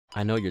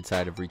I know you're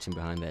tired of reaching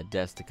behind that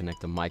desk to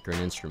connect a mic or an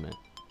instrument.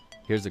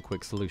 Here's a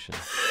quick solution.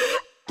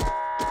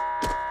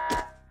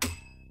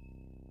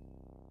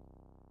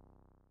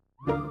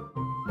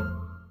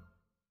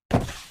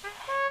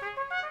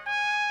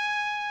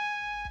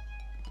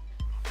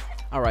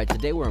 Alright,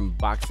 today we're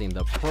unboxing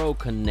the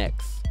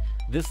Conex.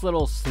 This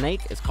little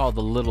snake is called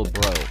the Little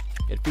Bro.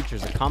 It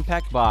features a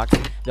compact box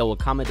that will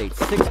accommodate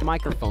 6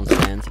 microphone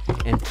stands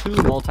and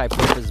 2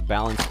 multi-purpose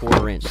balanced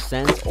 1/4-inch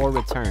sends or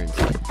returns.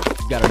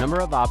 You've got a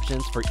number of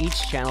options for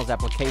each channel's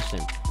application,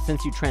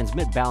 since you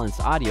transmit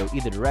balanced audio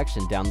either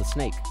direction down the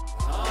snake.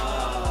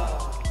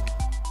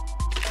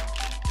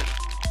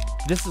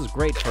 This is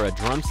great for a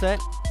drum set.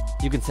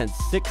 You can send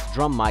 6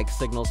 drum mic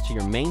signals to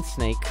your main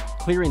snake,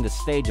 clearing the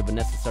stage of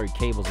unnecessary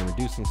cables and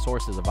reducing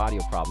sources of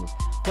audio problems.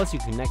 Plus, you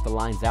can connect the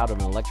lines out of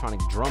an electronic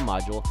drum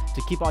module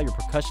to keep all your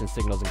percussion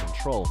signals in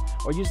control,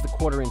 or use the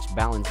 1/4-inch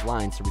balanced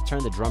lines to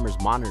return the drummer's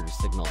monitor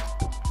signal.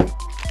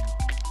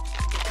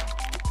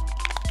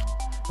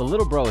 The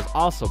Little Bro is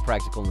also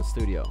practical in the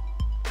studio.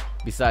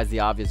 Besides the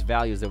obvious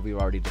values that we've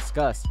already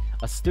discussed,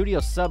 a studio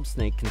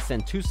sub-snake can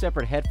send 2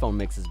 separate headphone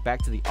mixes back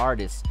to the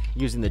artist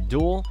using the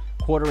dual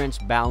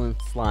 1/4-inch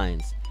balanced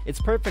lines. It's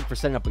perfect for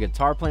setting up a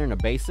guitar player and a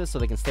bassist so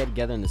they can stay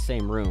together in the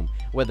same room.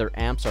 Whether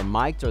amps are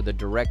mic'd or they're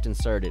direct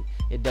inserted,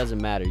 it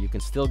doesn't matter, you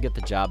can still get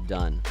the job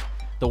done.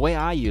 The way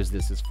I use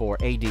this is for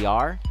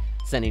ADR,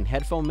 sending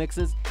headphone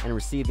mixes, and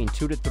receiving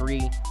 2 to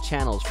 3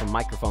 channels from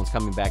microphones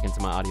coming back into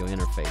my audio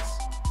interface.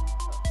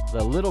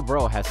 The Little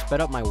Bro has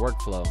sped up my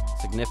workflow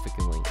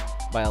significantly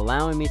by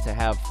allowing me to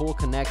have full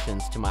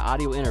connections to my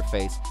audio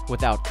interface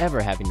without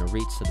ever having to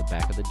reach to the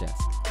back of the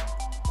desk.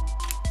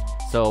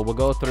 So we'll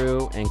go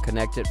through and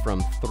connect it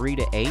from 3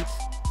 to 8,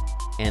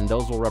 and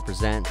those will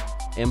represent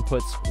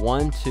inputs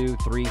 1, 2,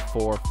 3,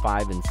 4,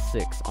 5, and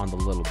 6 on the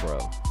Little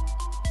Bro.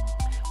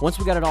 Once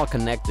we got it all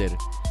connected,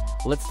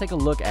 let's take a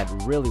look at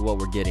really what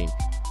we're getting.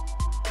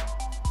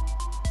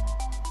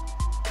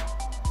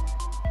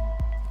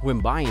 When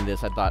buying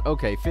this, I thought,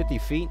 okay, 50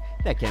 feet,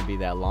 that can't be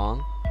that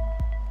long.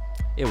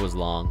 It was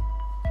long.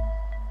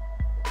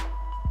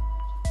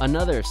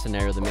 Another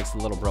scenario that makes the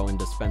Little Bro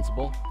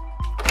indispensable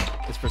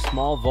is for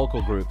small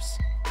vocal groups.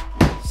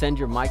 Send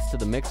your mics to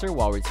the mixer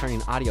while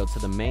returning audio to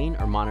the main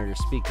or monitor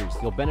speakers.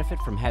 You'll benefit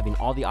from having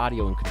all the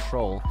audio in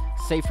control,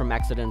 safe from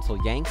accidental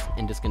yanks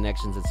and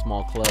disconnections at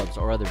small clubs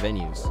or other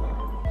venues.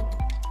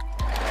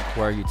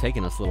 Where are you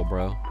taking us, Little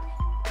Bro?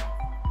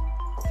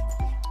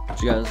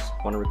 Do you guys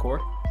want to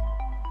record?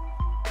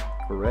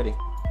 We're ready.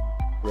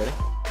 Ready?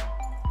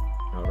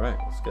 All right,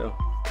 let's go.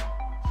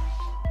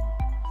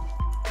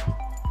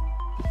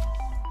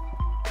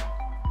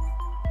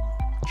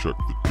 Check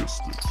the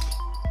distance.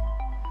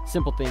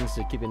 Simple things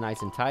to keep it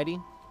nice and tidy.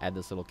 Add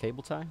this little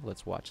cable tie.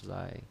 Let's watch as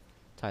I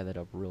tie that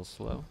up real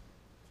slow.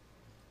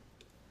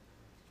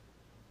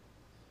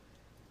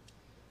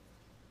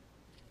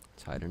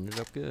 Tighten it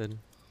up good.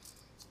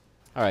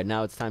 Alright,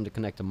 now it's time to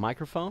connect a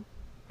microphone.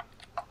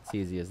 It's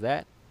easy as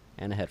that.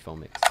 And a headphone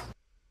mix.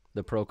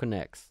 The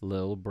Conex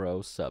Little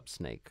Bro Sub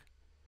Snake.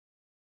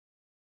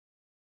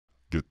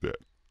 Get that.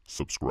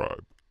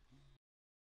 Subscribe.